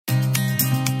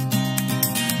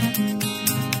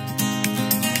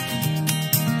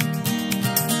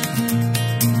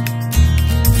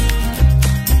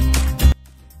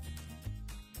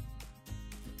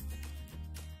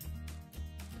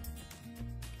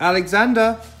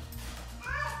Alexander!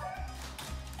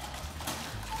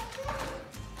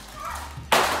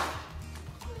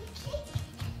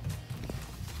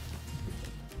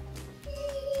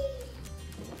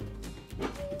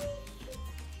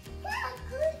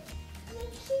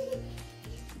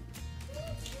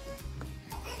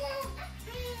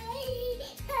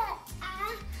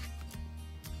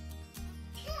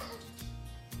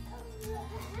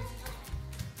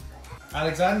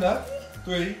 Alexander,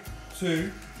 3,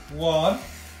 2, 1.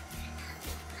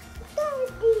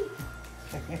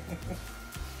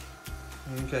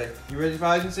 Okay, you ready for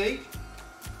hide and seek?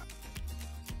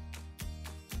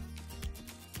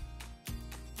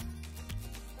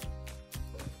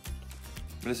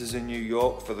 This is in New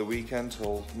York for the weekend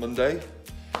till Monday.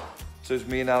 So it's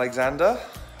me and Alexander.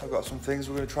 I've got some things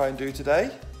we're going to try and do today.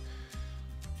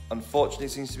 Unfortunately,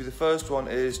 it seems to be the first one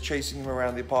is chasing him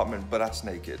around the apartment, but that's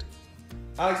naked.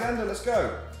 Alexander, let's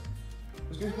go.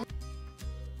 Let's go.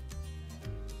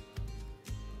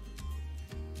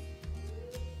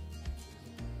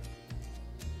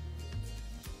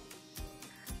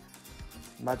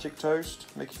 Magic toast,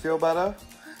 make you feel better.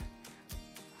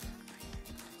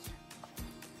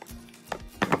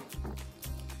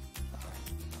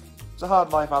 It's a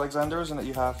hard life, Alexander, isn't it,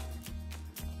 you have?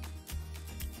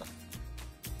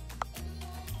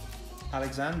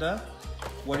 Alexander,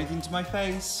 what do you think to my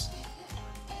face?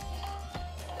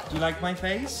 Do you like my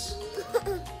face?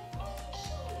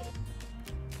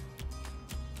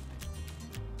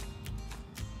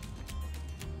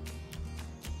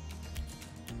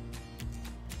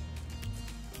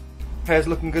 Hair's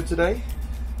looking good today.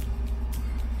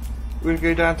 We're gonna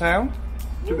go downtown,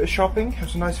 do a bit of shopping, have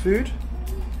some nice food.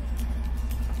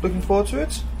 Looking forward to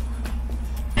it.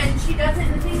 And she does it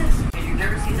in the thing that's... You've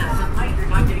never seen that sunlight, you're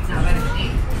not getting that vitamin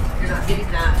D. You're not getting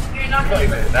that. You're not getting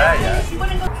that yet. You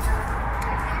want to go...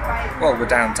 Well, we're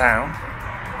downtown.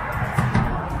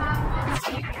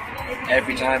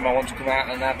 Every time I want to come out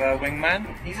and have a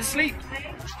wingman, he's asleep.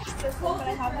 But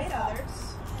I have made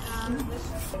others.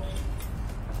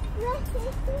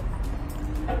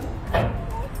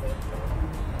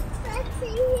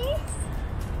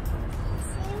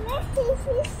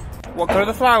 What colour are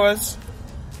the flowers?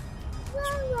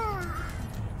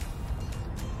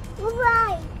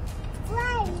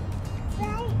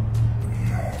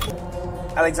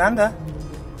 Alexander?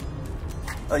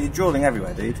 Oh, you're drooling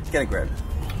everywhere, dude. Get a grip.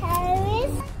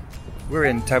 We're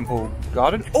in Temple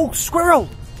Garden. Oh, squirrel!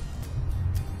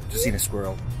 Just seen a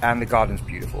squirrel. And the garden's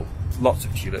beautiful. Lots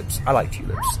of tulips. I like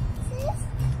tulips.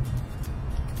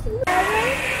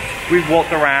 We've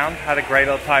walked around, had a great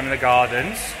little time in the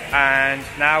gardens, and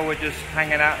now we're just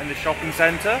hanging out in the shopping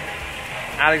centre.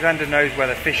 Alexander knows where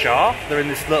the fish are. They're in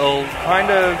this little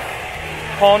kind of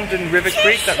pond and river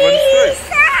creek that runs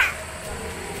through.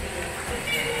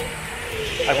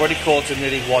 I've already caught him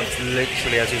nearly once,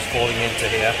 literally as he's falling into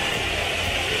here.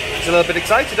 He's a little bit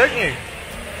excited, don't you?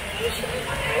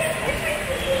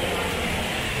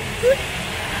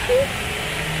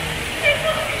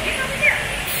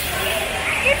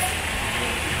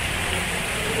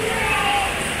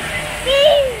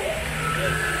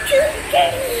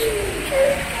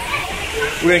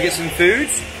 We're going to get some food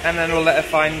and then we'll let her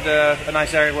find a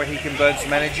nice area where he can burn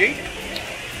some energy.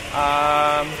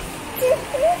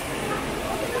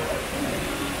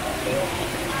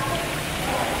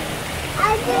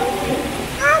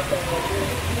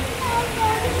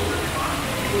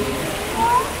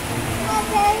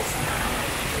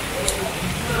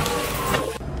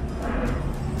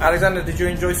 Alexander, did you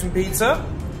enjoy some pizza?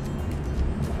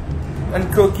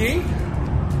 And cookie?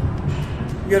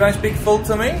 You got a nice big full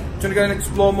tummy? Do you want to go and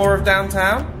explore more of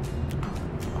downtown?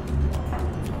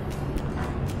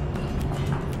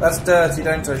 That's dirty,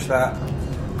 don't touch that.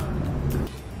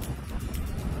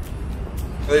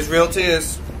 Are those real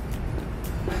tears?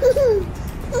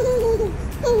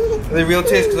 Are they real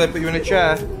tears because I put you in a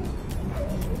chair?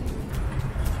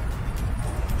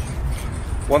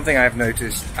 One thing I've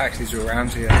noticed actually is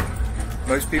around here,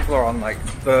 most people are on like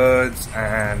Birds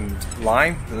and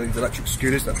Lime, the electric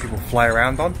scooters that people fly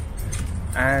around on,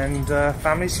 and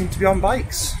families seem to be on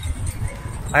bikes.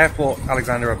 I have bought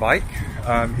Alexander a bike.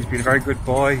 He's been a very good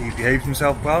boy, he behaves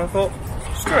himself well, and I thought,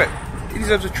 screw it, he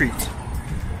deserves a treat.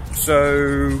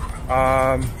 So,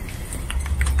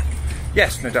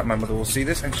 yes, no doubt my mother will see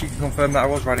this and she can confirm that I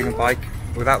was riding a bike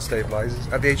without stabilizers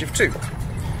at the age of 2.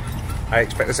 I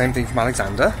expect the same thing from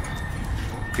Alexander.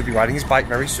 He'll be riding his bike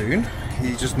very soon.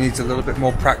 He just needs a little bit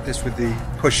more practice with the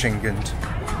pushing and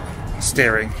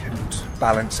steering and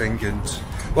balancing and,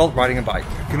 well, riding a bike.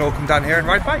 You can all come down here and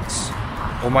ride bikes.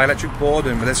 Or my electric board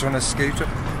and Melissa on a scooter.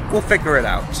 We'll figure it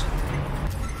out.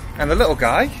 And the little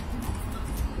guy.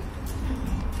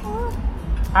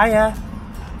 Hiya.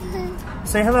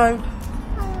 Say hello.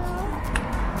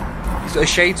 He's got his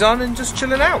shades on and just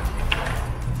chilling out.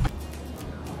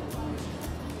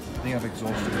 I think I've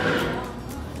exhausted him.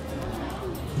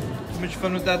 So much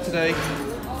fun with Dad today.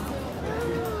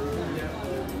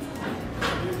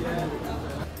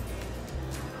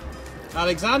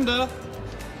 Alexander!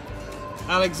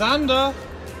 Alexander!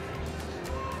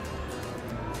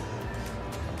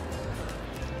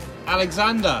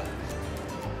 Alexander!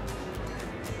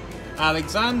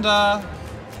 Alexander!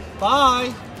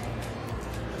 Bye!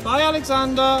 Bye,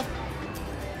 Alexander!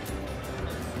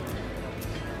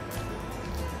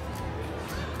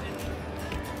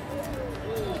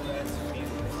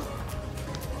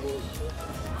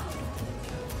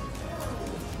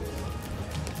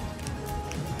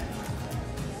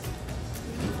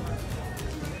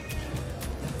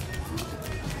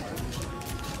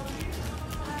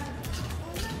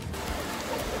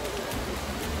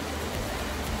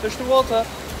 Touch the water.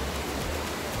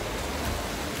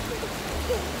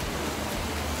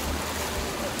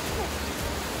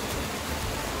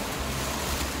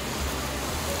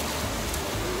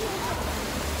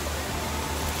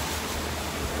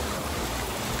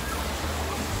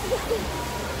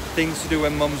 Things to do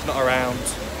when Mum's not around.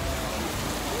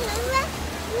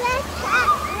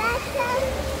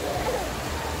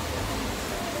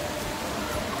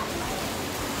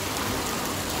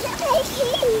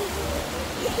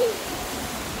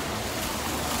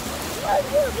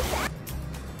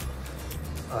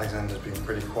 Alexander's been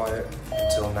pretty quiet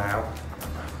until now.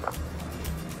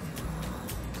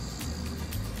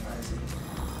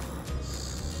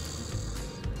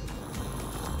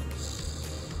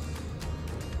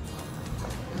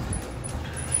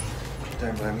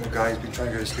 Don't blame him. The guy's been trying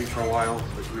to go to sleep for a while,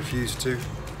 but he refused to. I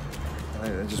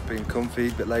think they're just being comfy,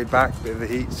 a bit laid back, a bit of the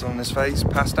heat's on his face,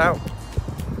 passed out.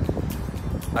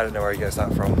 I don't know where he gets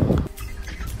that from.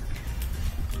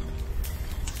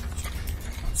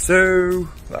 So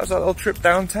that was our little trip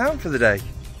downtown for the day.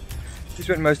 We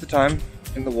spent most of the time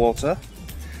in the water,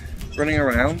 running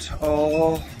around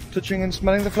or touching and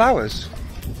smelling the flowers.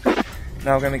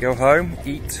 Now we're going to go home,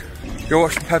 eat, go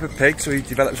watch Peppa Pig so he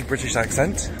develops a British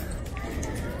accent,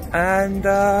 and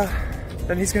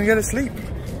then he's going to go to sleep.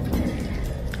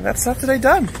 And that's Saturday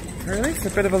done, really. It's a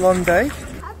bit of a long day. You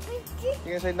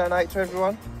going to say night-night to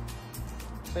everyone?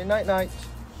 Say night-night.